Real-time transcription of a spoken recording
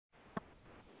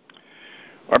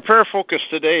Our prayer focus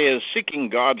today is seeking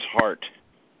God's heart.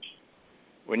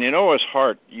 When you know His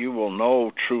heart, you will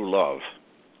know true love.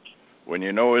 When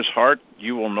you know His heart,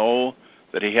 you will know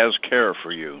that He has care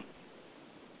for you.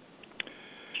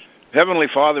 Heavenly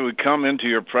Father, we come into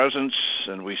your presence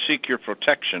and we seek your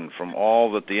protection from all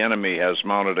that the enemy has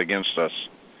mounted against us.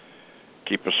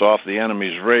 Keep us off the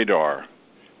enemy's radar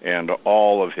and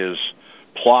all of his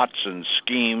plots and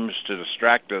schemes to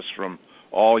distract us from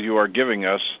all you are giving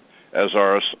us as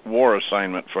our war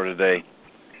assignment for today.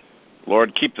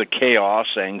 Lord, keep the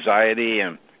chaos, anxiety,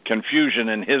 and confusion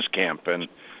in his camp, and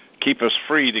keep us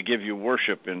free to give you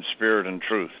worship in spirit and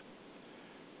truth.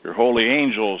 Your holy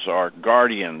angels are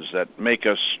guardians that make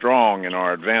us strong in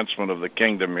our advancement of the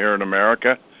kingdom here in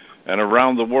America and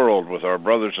around the world with our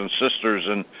brothers and sisters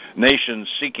and nations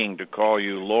seeking to call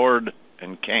you Lord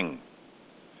and King.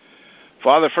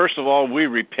 Father, first of all, we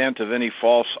repent of any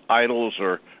false idols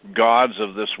or gods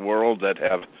of this world that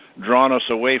have drawn us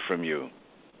away from you.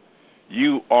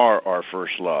 You are our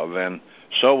first love, and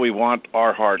so we want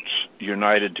our hearts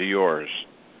united to yours.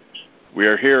 We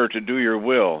are here to do your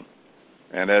will,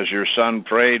 and as your Son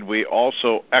prayed, we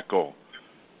also echo,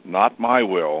 not my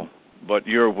will, but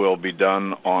your will be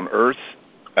done on earth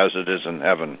as it is in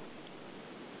heaven.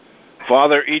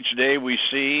 Father, each day we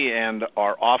see and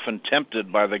are often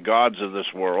tempted by the gods of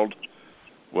this world,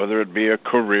 whether it be a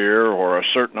career or a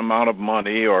certain amount of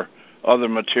money or other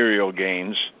material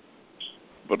gains.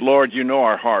 But Lord, you know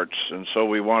our hearts, and so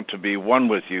we want to be one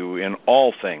with you in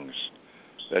all things,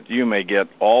 that you may get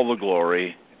all the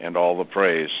glory and all the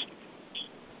praise.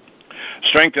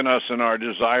 Strengthen us in our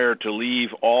desire to leave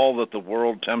all that the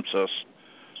world tempts us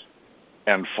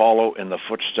and follow in the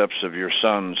footsteps of your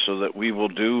Son, so that we will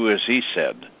do as he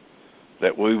said,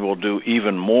 that we will do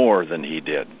even more than he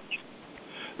did,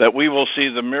 that we will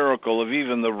see the miracle of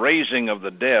even the raising of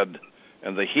the dead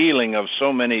and the healing of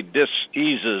so many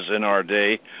diseases in our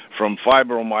day, from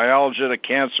fibromyalgia to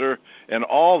cancer and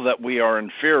all that we are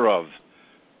in fear of,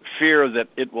 fear that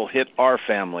it will hit our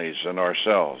families and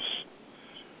ourselves.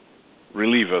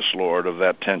 Relieve us, Lord, of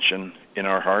that tension in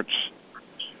our hearts,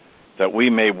 that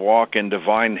we may walk in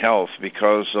divine health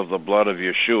because of the blood of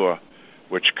Yeshuah,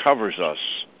 which covers us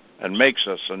and makes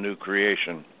us a new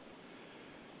creation.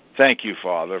 Thank you,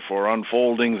 Father, for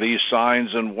unfolding these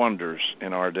signs and wonders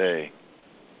in our day.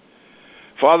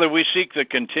 Father, we seek the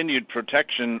continued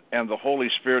protection and the Holy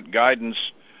Spirit guidance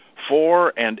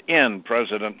for and in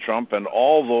President Trump and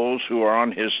all those who are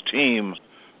on his team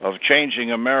of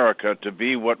changing America to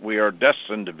be what we are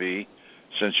destined to be,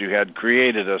 since you had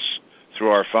created us through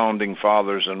our founding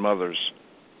fathers and mothers.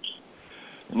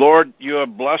 Lord, you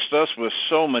have blessed us with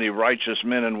so many righteous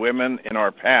men and women in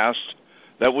our past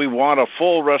that we want a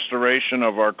full restoration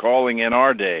of our calling in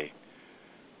our day.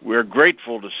 We're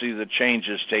grateful to see the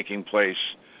changes taking place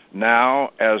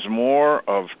now as more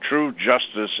of true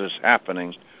justice is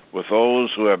happening with those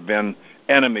who have been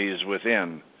enemies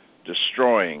within,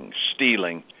 destroying,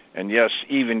 stealing, and yes,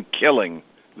 even killing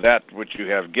that which you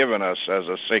have given us as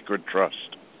a sacred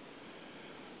trust.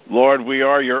 Lord, we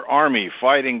are your army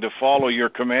fighting to follow your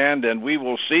command, and we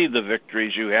will see the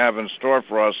victories you have in store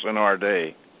for us in our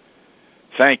day.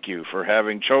 Thank you for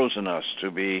having chosen us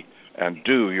to be and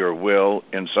do your will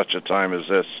in such a time as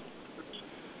this.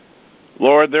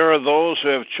 Lord, there are those who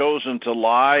have chosen to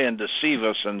lie and deceive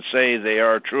us and say they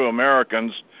are true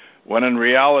Americans, when in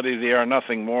reality they are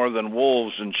nothing more than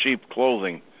wolves in sheep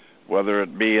clothing, whether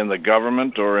it be in the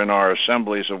government or in our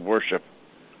assemblies of worship.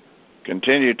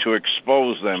 Continue to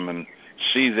expose them and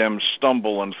see them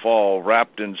stumble and fall,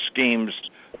 wrapped in schemes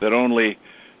that only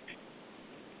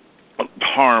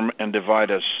harm and divide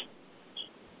us.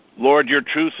 Lord, your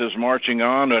truth is marching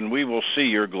on, and we will see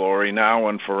your glory now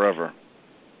and forever.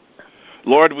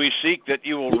 Lord, we seek that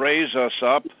you will raise us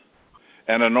up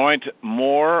and anoint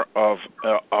more of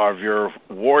your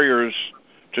warriors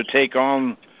to take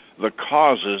on the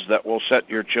causes that will set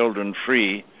your children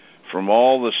free from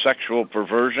all the sexual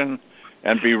perversion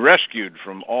and be rescued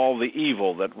from all the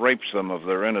evil that rapes them of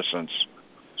their innocence.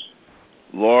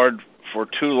 Lord, for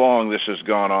too long this has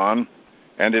gone on,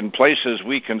 and in places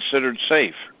we considered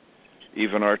safe,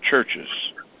 even our churches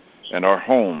and our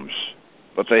homes,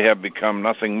 but they have become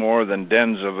nothing more than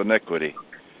dens of iniquity.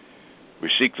 We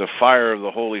seek the fire of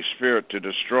the Holy Spirit to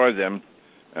destroy them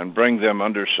and bring them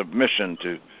under submission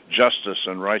to justice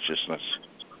and righteousness.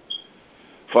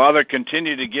 Father,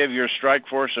 continue to give your strike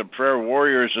force of prayer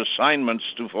warriors assignments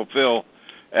to fulfill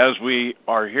as we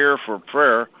are here for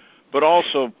prayer, but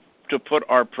also to put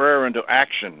our prayer into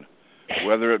action,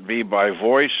 whether it be by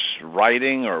voice,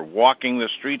 writing, or walking the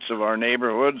streets of our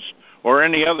neighborhoods, or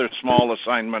any other small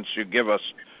assignments you give us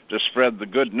to spread the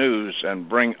good news and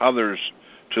bring others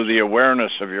to the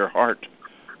awareness of your heart,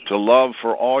 to love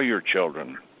for all your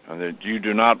children, and that you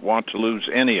do not want to lose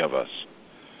any of us,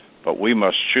 but we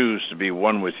must choose to be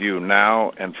one with you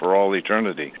now and for all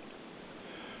eternity.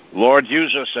 Lord,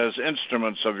 use us as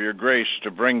instruments of your grace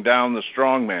to bring down the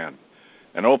strong man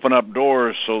and open up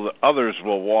doors so that others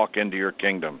will walk into your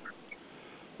kingdom.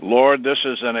 Lord, this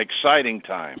is an exciting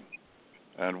time,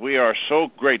 and we are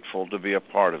so grateful to be a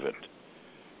part of it.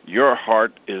 Your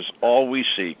heart is all we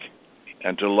seek,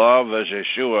 and to love as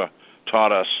Yeshua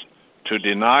taught us, to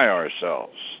deny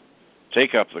ourselves,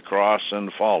 take up the cross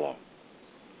and follow,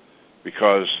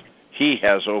 because he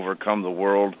has overcome the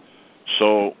world,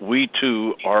 so we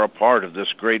too are a part of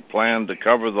this great plan to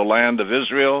cover the land of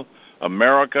Israel,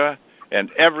 America,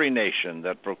 and every nation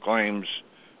that proclaims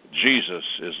Jesus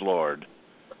is Lord.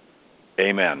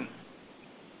 Amen.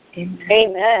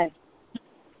 Amen.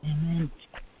 Amen.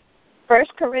 1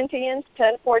 Corinthians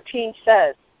 10:14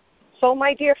 says, "So,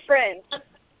 my dear friends,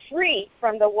 free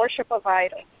from the worship of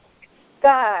idols.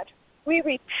 God, we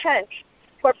repent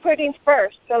for putting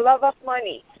first the love of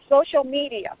money, social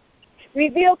media.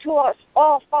 Reveal to us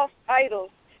all false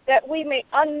idols that we may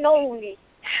unknowingly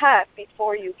have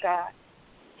before you, God."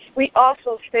 We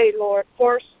also say, Lord,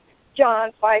 1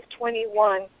 John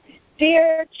 5:21,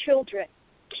 "Dear children,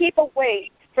 keep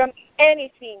away from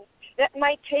anything that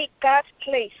might take God's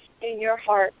place in your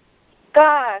heart."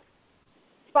 God,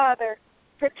 Father,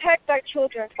 protect our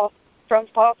children from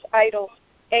false idols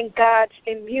and gods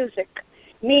in music,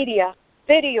 media,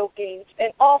 video games,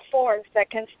 and all forms that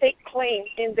can stake claim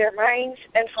in their minds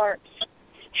and hearts.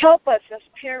 Help us as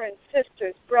parents,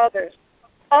 sisters, brothers,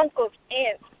 uncles,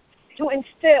 aunts, to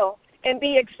instill and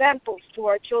be examples to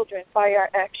our children by our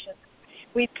actions.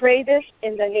 We pray this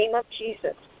in the name of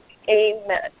Jesus.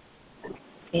 Amen.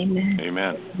 Amen.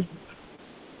 Amen.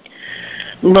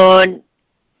 Lord,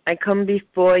 I come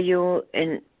before you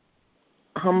in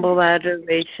humble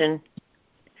adoration,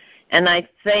 and I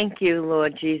thank you,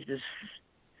 Lord Jesus,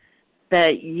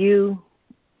 that you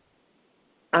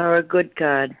are a good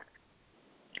God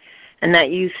and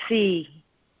that you see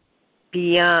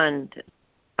beyond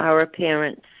our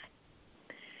appearance.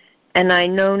 And I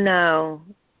know now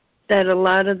that a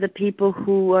lot of the people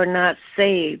who are not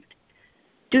saved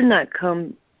do not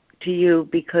come to you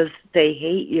because they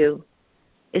hate you.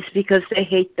 It's because they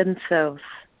hate themselves.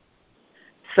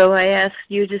 So I ask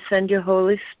you to send your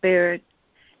Holy Spirit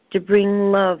to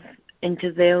bring love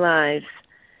into their lives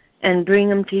and bring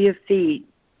them to your feet,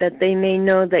 that they may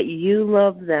know that you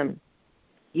love them.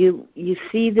 You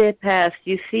see their past,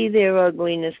 you see their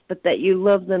ugliness, but that you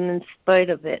love them in spite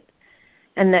of it,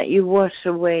 and that you wash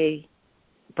away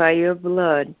by your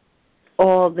blood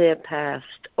all their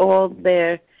past, all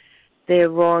their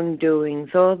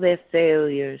wrongdoings, all their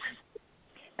failures.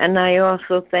 And I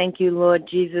also thank you, Lord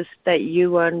Jesus, that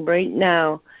you are right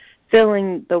now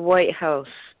filling the White House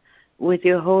with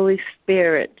your Holy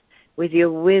Spirit, with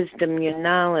your wisdom, your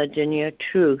knowledge, and your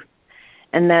truth,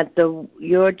 and that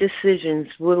your decisions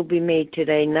will be made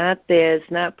today, not theirs,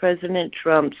 not President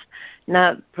Trump's,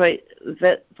 not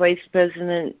Vice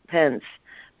President Pence,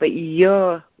 but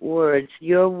your words,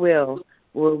 your will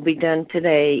be done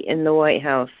today in the White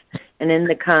House and in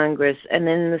the Congress and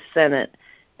in the Senate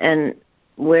and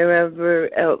wherever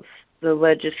else the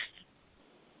legislative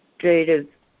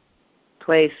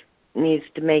place needs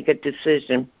to make a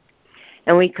decision.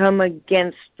 And we come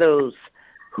against those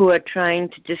who are trying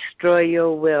to destroy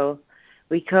your will.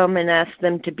 We come and ask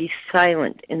them to be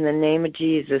silent in the name of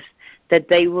Jesus, that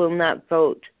they will not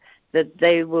vote, that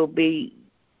they will be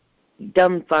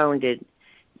dumbfounded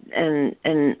and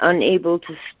unable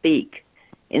to speak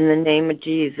in the name of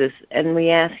Jesus. And we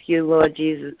ask you, Lord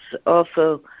Jesus,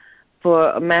 also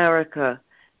for America,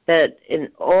 that in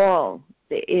all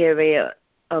the area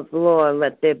of law,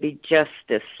 let there be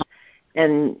justice,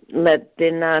 and let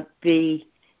there not be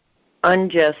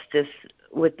injustice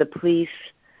with the police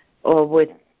or with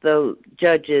the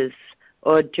judges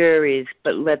or juries,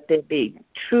 but let there be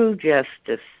true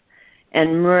justice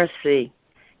and mercy.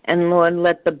 And Lord,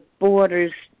 let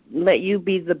you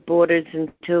be the borders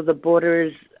until the border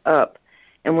is up.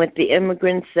 And with the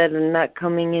immigrants that are not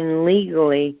coming in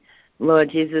legally, Lord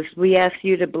Jesus, we ask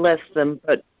you to bless them,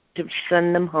 but to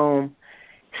send them home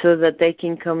so that they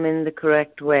can come in the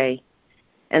correct way.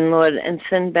 And Lord, and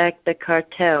send back the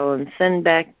cartel, and send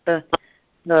back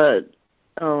the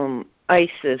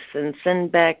ISIS, and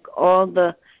send back all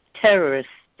the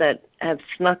terrorists that have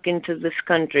snuck into this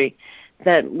country,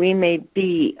 that we may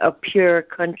be a pure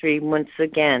country once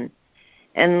again.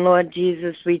 And Lord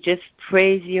Jesus, we just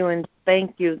praise you and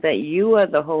thank you that you are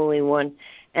the Holy One,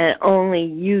 and only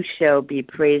you shall be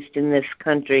praised in this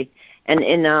country and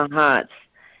in our hearts.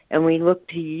 And we look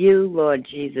to you, Lord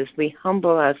Jesus. We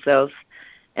humble ourselves,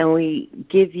 and we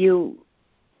give you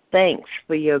thanks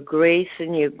for your grace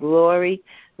and your glory.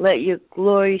 Let your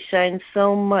glory shine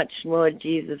so much, Lord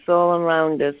Jesus, all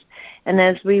around us. And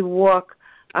as we walk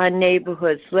our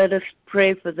neighborhoods, let us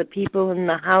pray for the people in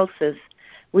the houses.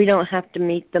 We don't have to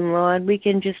meet them, Lord. We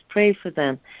can just pray for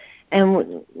them.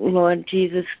 And, Lord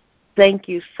Jesus, thank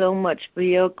you so much for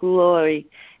your glory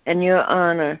and your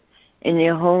honor. In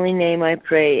your holy name I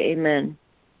pray. Amen.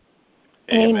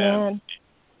 Amen.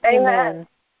 Amen.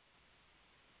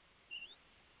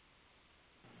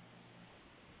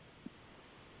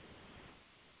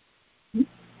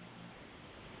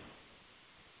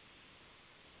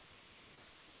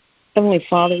 Heavenly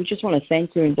Father, we just want to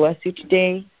thank you and bless you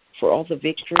today for all the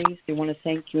victories. We want to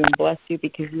thank you and bless you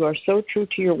because you are so true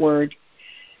to your word.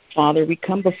 Father, we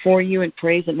come before you in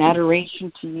praise and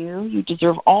adoration to you. You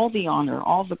deserve all the honor,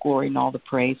 all the glory, and all the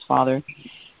praise, Father.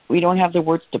 We don't have the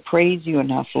words to praise you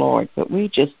enough, Lord, but we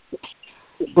just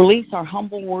release our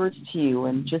humble words to you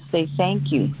and just say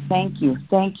thank you, thank you,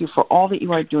 thank you for all that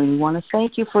you are doing. We want to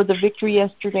thank you for the victory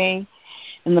yesterday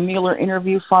in the Mueller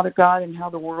interview, Father God, and how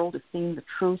the world is seeing the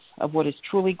truth of what is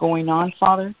truly going on,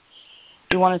 Father.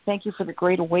 We want to thank you for the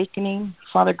great awakening,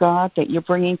 Father God, that you're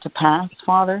bringing to pass,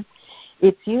 Father.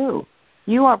 It's you.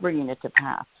 You are bringing it to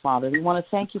pass, Father. We want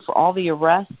to thank you for all the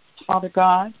arrests, Father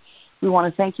God. We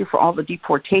want to thank you for all the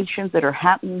deportations that are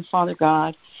happening, Father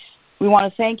God. We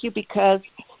want to thank you because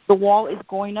the wall is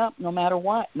going up no matter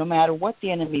what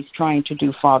the enemy's trying to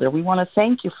do, Father. We want to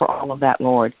thank you for all of that,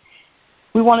 Lord.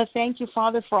 We want to thank you,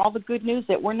 Father, for all the good news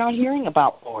that we're not hearing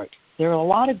about, Lord. There are a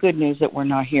lot of good news that we're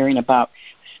not hearing about.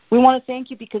 We want to thank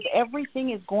you because everything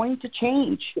is going to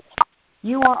change.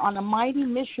 You are on a mighty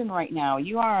mission right now.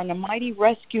 You are on a mighty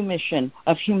rescue mission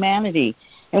of humanity.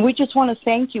 And we just want to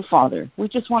thank you, Father. We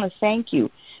just want to thank you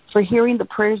for hearing the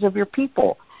prayers of your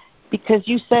people because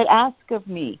you said, ask of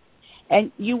me.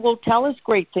 And you will tell us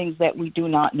great things that we do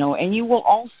not know. And you will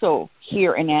also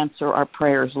hear and answer our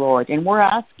prayers, Lord. And we're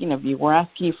asking of you. We're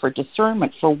asking you for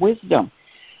discernment, for wisdom,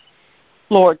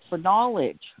 Lord, for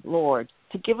knowledge, Lord,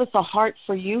 to give us a heart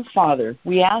for you, Father.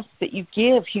 We ask that you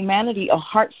give humanity a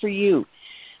heart for you,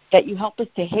 that you help us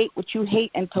to hate what you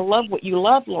hate and to love what you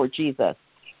love, Lord Jesus.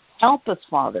 Help us,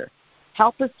 Father.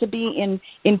 Help us to be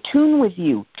in tune with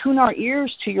you. Tune our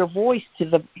ears to your voice, to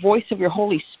the voice of your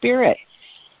Holy Spirit.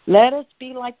 Let us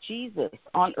be like Jesus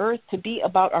on earth to be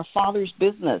about our Father's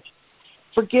business.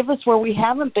 Forgive us where we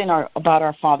haven't been about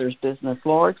our Father's business,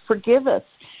 Lord. Forgive us.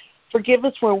 Forgive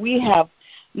us where we have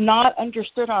not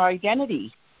understood our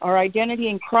identity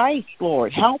in Christ,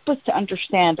 Lord. Help us to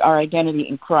understand our identity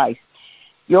in Christ.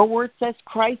 Your word says,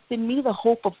 Christ in me, the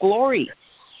hope of glory.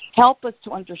 Help us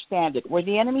to understand it. Where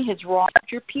the enemy has robbed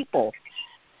your people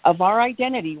of our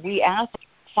identity, we ask,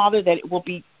 Father, that it will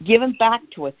be given back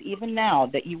to us even now,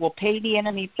 that you will pay the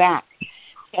enemy back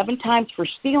 7 times for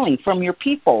stealing from your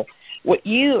people what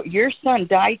your Son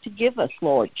died to give us,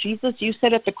 Lord. Jesus, you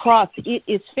said at the cross, it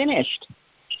is finished.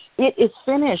 It is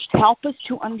finished. Help us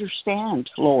to understand,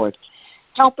 Lord.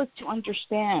 Help us to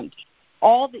understand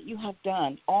all that you have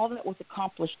done, all that was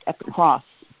accomplished at the cross,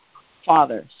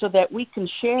 Father, so that we can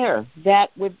share that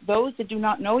with those that do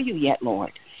not know you yet,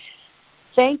 Lord.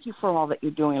 Thank you for all that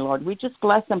you're doing, Lord. We just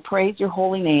bless and praise your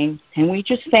holy name, and we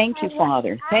just thank you,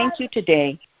 Father. Thank you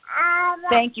today.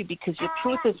 Thank you because your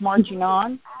truth is marching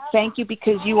on. Thank you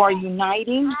because you are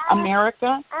uniting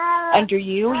America under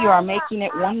you. You are making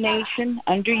it one nation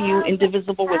under you,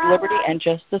 indivisible with liberty and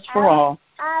justice for all.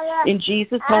 In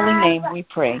Jesus' holy name we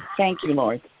pray. Thank you,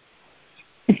 Lord.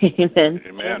 Amen.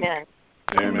 Amen.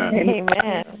 Amen.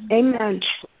 Amen. Amen.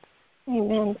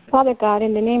 Amen. Father God,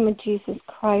 in the name of Jesus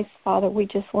Christ, Father, we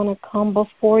just want to come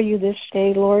before you this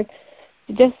day, Lord,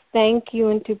 to just thank you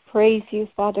and to praise you,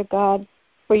 Father God,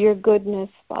 for your goodness,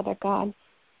 Father God.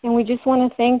 And we just want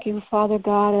to thank you, Father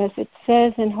God, as it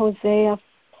says in Hosea,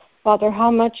 Father,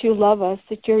 how much you love us,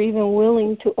 that you're even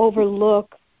willing to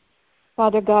overlook,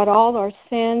 Father God, all our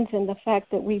sins and the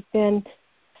fact that we've been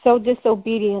so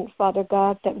disobedient, Father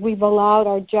God, that we've allowed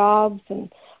our jobs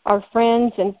and our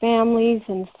friends and families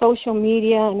and social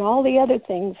media and all the other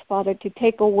things, Father, to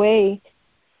take away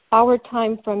our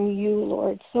time from you,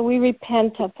 Lord. So we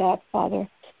repent of that, Father.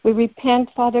 We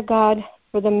repent, Father God,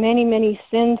 for the many, many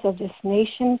sins of this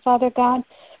nation, Father God,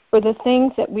 for the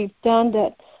things that we've done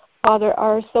that, Father,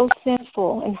 are so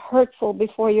sinful and hurtful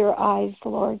before your eyes,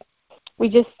 Lord. We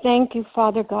just thank you,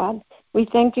 Father God. We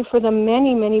thank you for the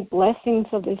many, many blessings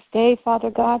of this day,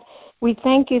 Father God. We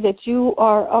thank you that you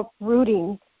are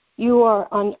uprooting you are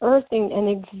unearthing and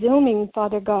exhuming,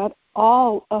 Father God,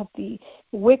 all of the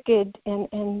wicked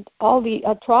and all the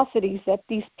atrocities that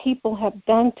these people have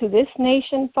done to this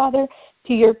nation, Father,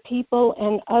 to your people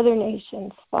and other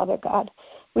nations, Father God.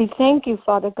 We thank you,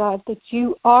 Father God, that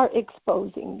you are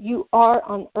exposing, you are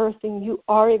unearthing, you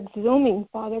are exhuming,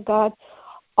 Father God,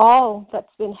 all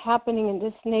that's been happening in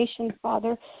this nation,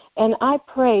 Father. And I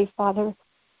pray, Father,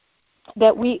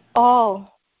 that we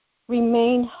all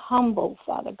remain humble,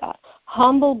 Father God,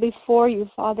 humble before you,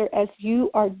 Father, as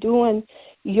you are doing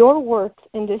your works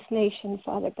in this nation,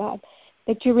 Father God,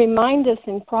 that you remind us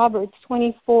in Proverbs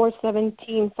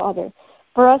 24:17, Father,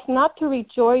 for us not to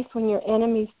rejoice when your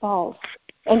enemy falls,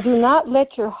 and do not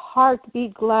let your heart be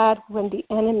glad when the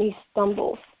enemy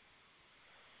stumbles,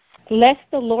 lest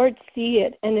the Lord see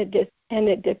it and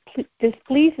it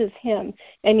displeases him,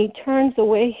 and he turns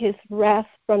away his wrath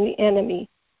from the enemy.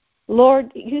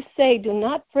 Lord, you say, do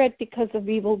not fret because of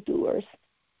evildoers,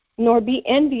 nor be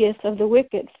envious of the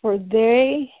wicked, for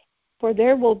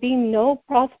there will be no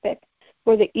prospect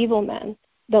for the evil man.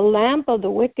 The lamp of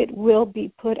the wicked will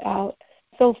be put out.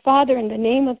 So, Father, in the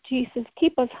name of Jesus,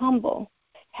 keep us humble.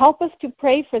 Help us to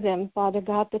pray for them, Father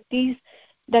God,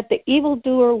 that the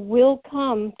evildoer will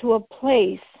come to a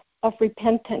place of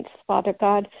repentance, Father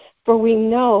God, for we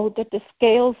know that the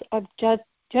scales of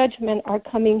judgment are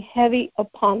coming heavy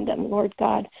upon them, Lord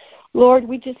God. Lord,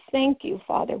 we just thank you,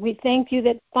 Father. We thank you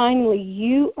that finally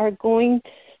you are going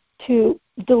to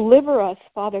deliver us,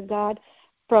 Father God,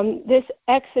 from this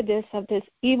exodus of this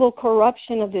evil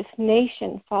corruption of this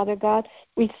nation, Father God.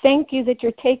 We thank you that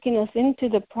you're taking us into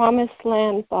the promised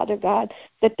land, Father God,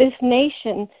 that this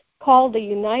nation called the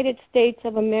United States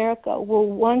of America will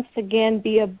once again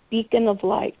be a beacon of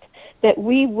light, that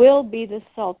we will be the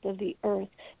salt of the earth,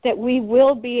 that we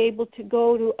will be able to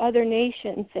go to other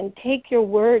nations and take your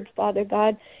word, Father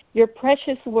God, your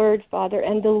precious word, Father,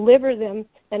 and deliver them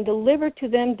and deliver to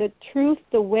them the truth,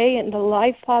 the way, and the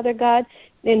life, Father God,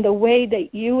 in the way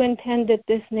that you intended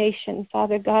this nation,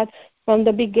 Father God, from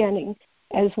the beginning,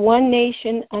 as one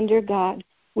nation under God.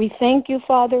 We thank you,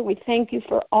 Father. We thank you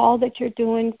for all that you're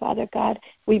doing, Father God.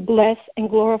 We bless and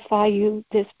glorify you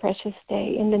this precious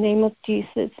day. In the name of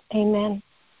Jesus, amen.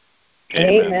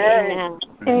 Amen. Amen.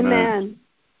 Amen.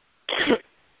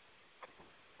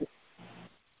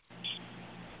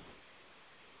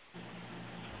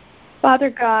 Father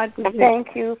God, we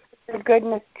thank you for your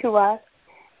goodness to us.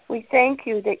 We thank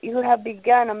you that you have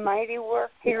begun a mighty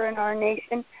work here in our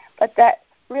nation, but that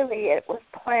really it was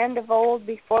planned of old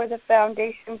before the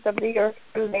foundations of the earth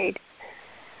were laid.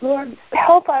 Lord,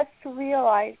 help us to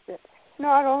realize that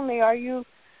not only are you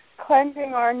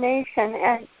cleansing our nation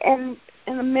and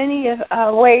in many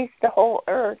ways the whole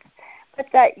earth, but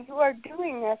that you are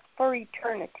doing this for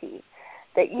eternity,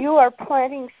 that you are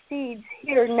planting seeds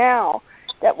here now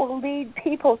that will lead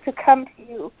people to come to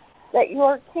you, that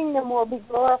your kingdom will be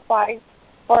glorified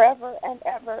forever and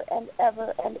ever and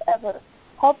ever and ever.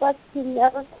 Help us to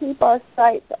never keep our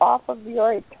sights off of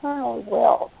your eternal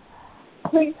will.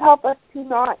 Please help us to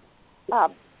not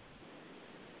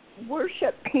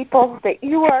worship people that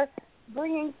you are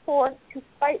bringing forth to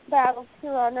fight battles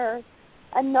here on earth,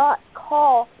 and not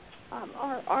call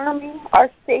our army our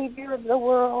savior of the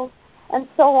world and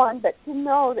so on, but to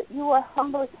know that you are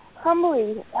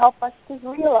humbly help us to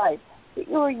realize that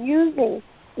you are using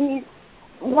these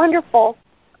wonderful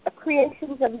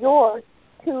creations of yours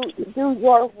to do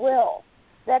your will,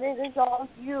 that it is all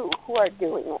you who are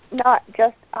doing it, not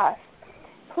just us.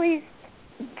 Please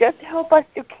just help us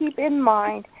to keep in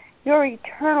mind your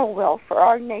eternal will for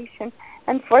our nation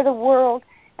and for the world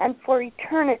and for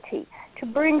eternity, to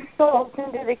bring souls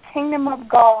into the kingdom of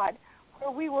God,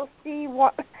 where we will see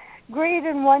great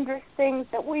and wondrous things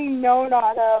that we know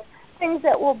not of, things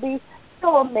that will be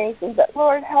so amazing. But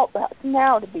Lord, help us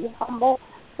now to be humble.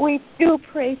 We do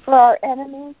pray for our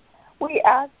enemies. We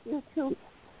ask you to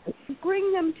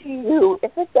bring them to you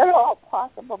if it's at all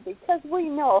possible, because we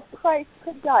know if Christ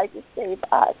could die to save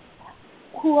us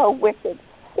who are wicked,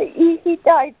 he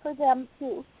died for them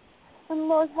too. And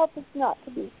Lord, help us not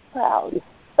to be proud,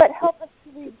 but help us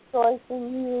to rejoice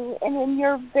in you and in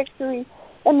your victory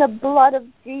in the blood of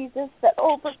Jesus that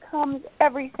overcomes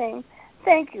everything.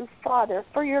 Thank you, Father,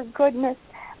 for your goodness,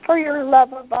 for your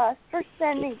love of us, for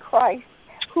sending Christ,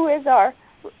 who is our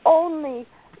only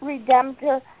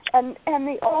Redemptor and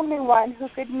the only one who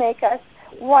could make us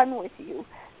one with you.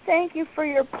 Thank you for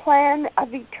your plan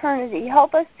of eternity.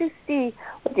 Help us to see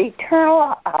with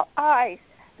eternal eyes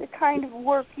the kind of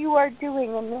work you are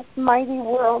doing in this mighty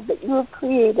world that you have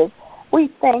created.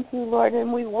 We thank you, Lord,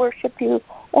 and we worship you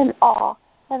in awe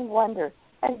and wonder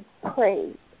and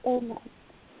praise. Amen.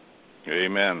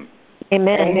 Amen.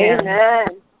 Amen. Amen.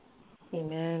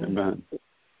 Amen. Amen.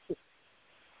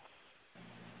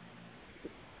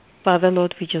 Father,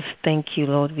 Lord, we just thank you,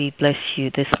 Lord. We bless you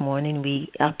this morning.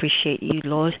 We appreciate you,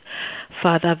 Lord.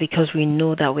 Father, because we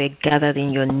know that we're gathered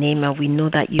in your name and we know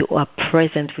that you are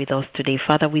present with us today.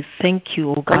 Father, we thank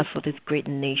you, oh God, for this great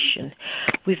nation.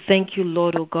 We thank you,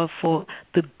 Lord, oh God, for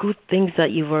the good things that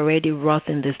you've already wrought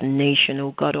in this nation,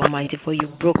 oh God Almighty, for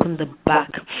you've broken the back,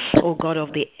 oh God,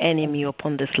 of the enemy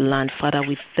upon this land. Father,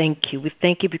 we thank you. We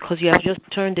thank you because you have just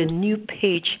turned a new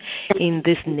page in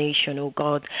this nation, oh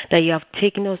God, that you have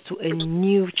taken us to a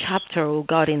new chapter, oh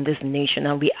God, in this nation.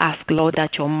 And we ask, Lord,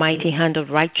 that your mighty hand of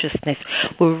righteousness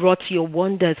will wrought your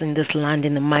wonders in this land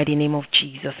in the mighty name of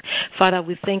Jesus. Father,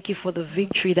 we thank you for the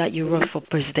victory that you wrought for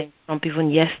President Trump even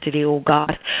yesterday, oh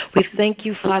God. We thank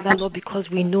you, Father, Lord, because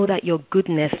we know that your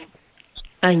goodness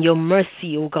and your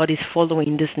mercy, oh God, is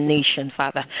following this nation,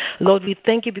 Father. Lord, we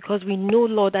thank you because we know,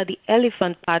 Lord, that the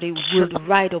elephant party will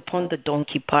ride upon the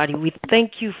donkey party. We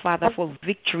thank you, Father, for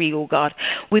victory, oh God.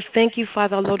 We thank you,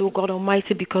 Father, Lord, oh God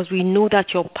Almighty, because we know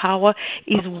that your power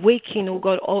is waking, oh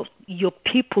God, all your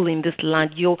people in this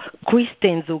land, your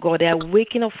Christians, oh God, they are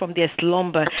waking up from their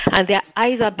slumber and their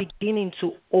eyes are beginning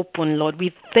to open, Lord.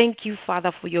 We thank you,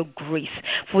 Father, for your grace,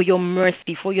 for your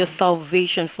mercy, for your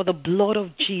salvation, for the blood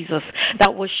of Jesus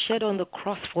that was shed on the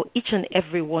cross for each and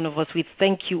every one of us. We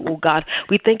thank you, oh God.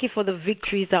 We thank you for the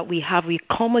victories that we have. We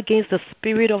come against the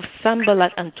spirit of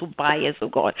Sanballat and Tobias, oh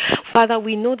God. Father,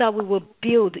 we know that we will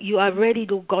build. You are ready,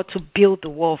 oh God, to build the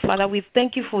wall. Father, we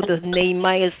thank you for the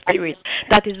Nehemiah spirit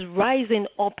that is rising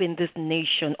up in this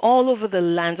nation, all over the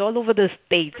lands, all over the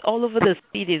states, all over the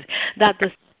cities, that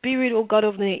the Spirit, oh God,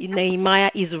 of Nehemiah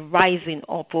is rising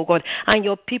up, oh God, and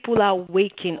your people are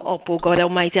waking up, oh God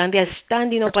Almighty, and they're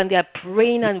standing up and they're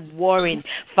praying and warring,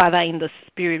 Father, in the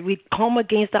Spirit. We come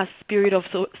against that spirit of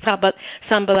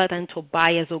Sanballat and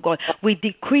Tobias, oh God. We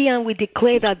decree and we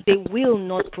declare that they will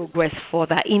not progress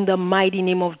further in the mighty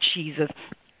name of Jesus.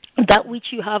 That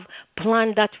which you have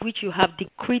planned, that which you have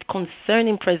decreed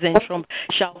concerning President Trump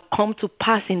shall come to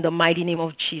pass in the mighty name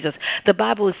of Jesus. The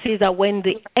Bible says that when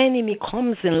the enemy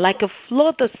comes in like a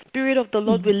flood, the Spirit of the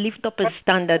Lord will lift up a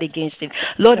standard against him.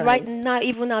 Lord, right now,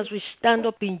 even as we stand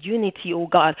up in unity, oh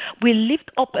God, we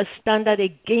lift up a standard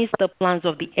against the plans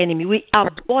of the enemy. We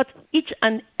abort each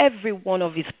and every one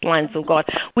of his plans, oh God.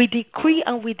 We decree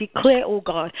and we declare, oh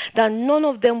God, that none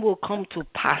of them will come to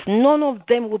pass. None of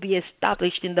them will be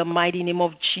established in the mighty name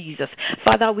of Jesus.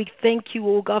 Father, we thank you,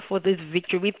 oh God, for this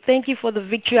victory. We thank you for the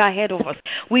victory ahead of us.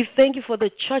 We thank you for the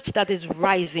church that is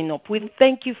rising up. We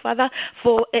thank you, Father,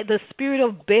 for the spirit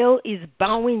of Baal is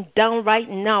bowing down right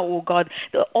now, oh God.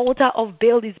 The altar of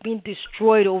Baal is being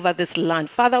destroyed over this land.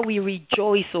 Father, we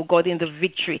rejoice, oh God, in the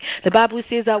victory. The Bible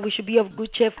says that we should be of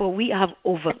good cheer, for we have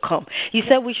overcome. You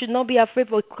said we should not be afraid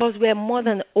because we are more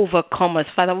than overcomers.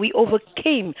 Father, we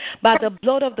overcame by the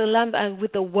blood of the Lamb and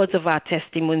with the words of our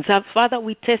testimonies. Father,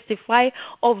 we testify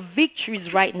of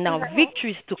victories right now,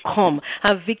 victories to come,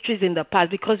 and victories in the past,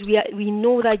 because we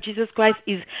know that Jesus Christ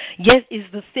is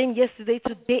the same yesterday,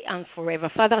 today, and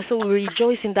forever. Father, so we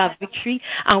rejoice in that victory,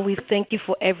 and we thank you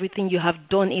for everything you have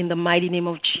done in the mighty name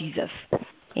of Jesus.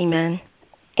 Amen.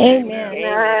 Amen.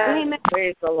 Amen.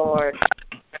 Praise the Lord.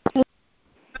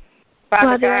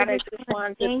 Father God, I just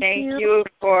want to thank you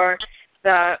for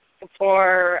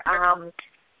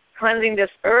cleansing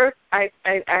this earth.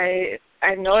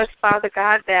 I noticed, Father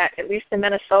God, that at least in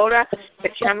Minnesota,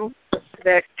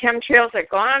 the chemtrails are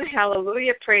gone.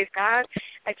 Hallelujah. Praise God.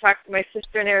 I talked to my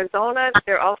sister in Arizona.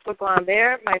 They're also gone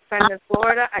there. My friend in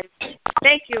Florida. I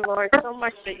thank you, Lord, so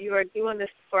much that you are doing this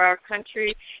for our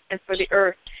country and for the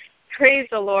earth. Praise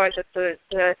the Lord that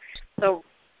the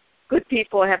good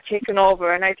people have taken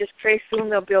over, and I just pray soon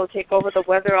they'll be able to take over the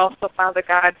weather also, Father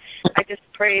God. I just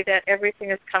pray that everything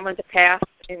is coming to pass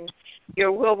and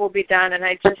your will be done, and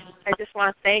I just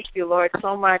want to thank you, Lord,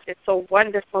 so much. It's so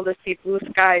wonderful to see blue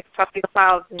skies, puffy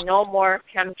clouds, no more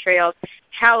chemtrails.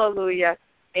 Hallelujah.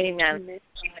 Amen.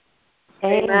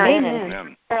 Amen.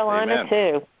 Amen. Carolina,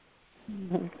 too.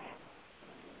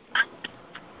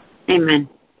 Amen.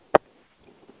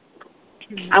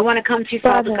 I want to come to you,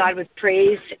 Father God, with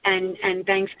praise and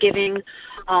thanksgiving.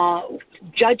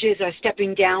 Judges are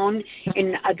stepping down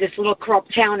in this little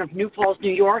corrupt town of New Paltz,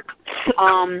 New York.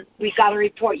 We got a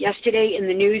report yesterday in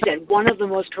the news that one of the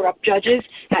most corrupt judges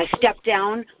has stepped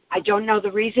down. I don't know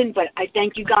the reason, but I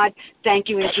thank you, God. Thank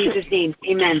you in Jesus' name.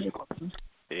 Amen.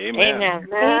 Amen. Amen.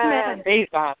 Amen. Praise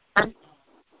God.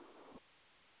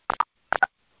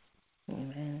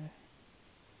 Amen.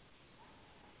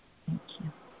 Thank you.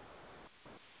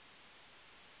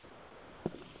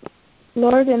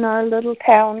 Lord, in our little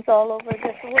towns all over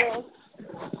this world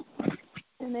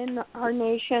and in our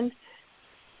nation,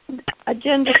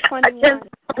 Agenda 21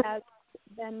 has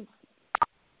been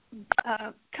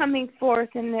coming forth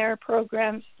in their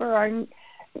programs for our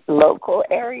local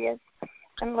areas.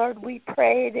 And Lord, we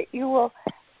pray that you will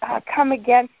come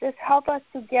against this. Help us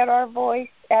to get our voice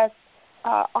as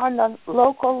on the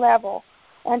local level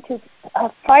and to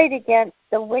fight against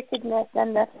the wickedness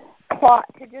and the plot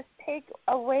to just take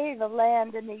away the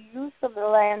land and the use of the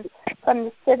land from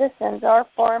the citizens. Our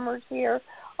farmers here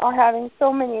are having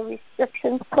so many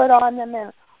restrictions put on them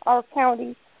in our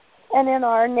county and in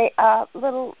our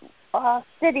little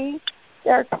city.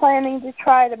 They're planning to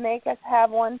try to make us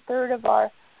have 1/3 of our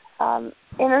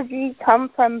energy come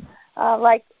from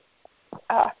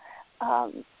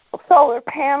solar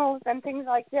panels and things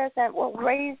like this, that will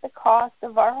raise the cost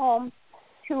of our homes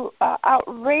to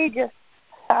outrageous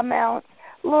amounts.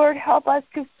 Lord, help us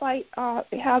to fight,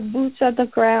 have boots on the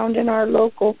ground in our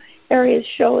local areas.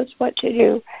 Show us what to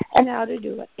do and how to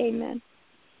do it. Amen.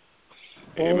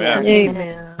 Amen.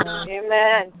 Amen.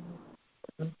 Amen.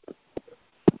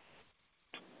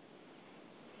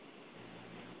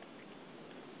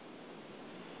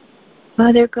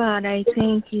 Father God, I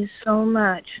thank you so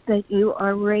much that you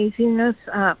are raising us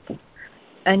up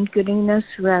and getting us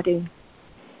ready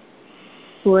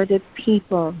for the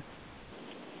people,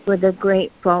 for the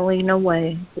great falling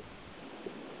away,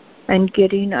 and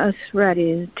getting us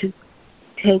ready to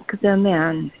take them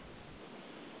in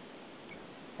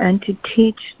and to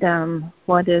teach them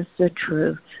what is the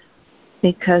truth,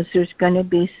 because there's going to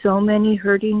be so many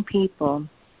hurting people.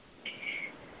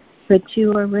 But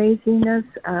you are raising us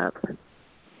up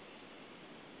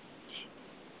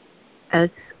as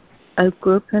a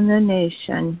group in the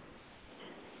nation,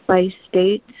 by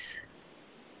states,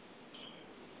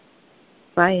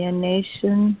 by a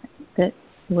nation that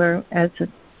we're as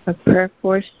a prayer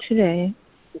force today,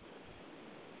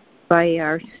 by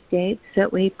our states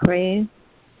that we pray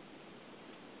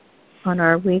on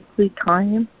our weekly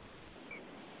time,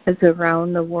 as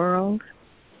around the world.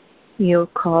 You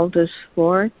called us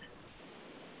forth.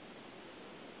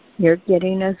 You're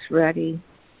getting us ready.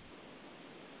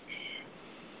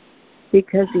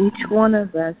 Because each one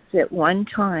of us at one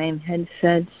time had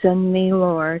said, "Send me,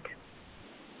 Lord."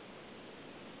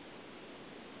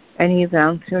 And you've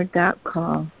answered that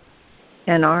call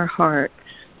in our hearts.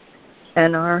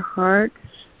 And our heart's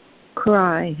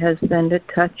cry has been to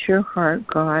touch your heart,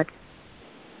 God.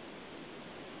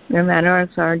 No matter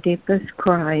as our deepest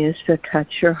cry is to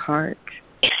touch your heart.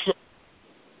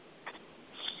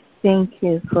 Thank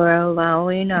you for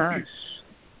allowing us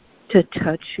to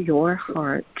touch your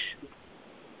heart.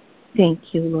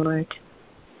 Thank you, Lord.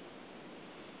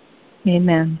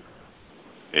 Amen.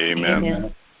 Amen.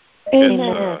 Amen.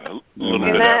 It's a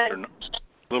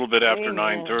little bit after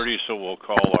Amen. 9:30, so we'll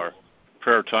call our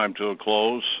prayer time to a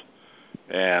close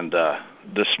and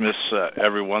dismiss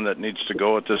everyone that needs to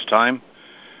go at this time,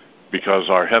 because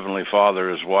our Heavenly Father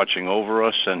is watching over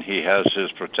us and He has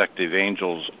His protective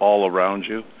angels all around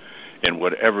you. And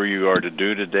whatever you are to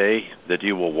do today, that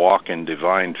you will walk in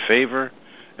divine favor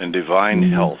and divine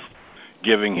health,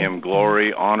 giving Him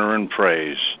glory, honor, and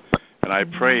praise. And I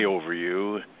pray over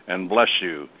you and bless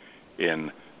you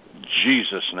in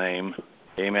Jesus' name.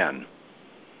 Amen.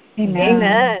 Amen.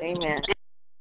 Amen.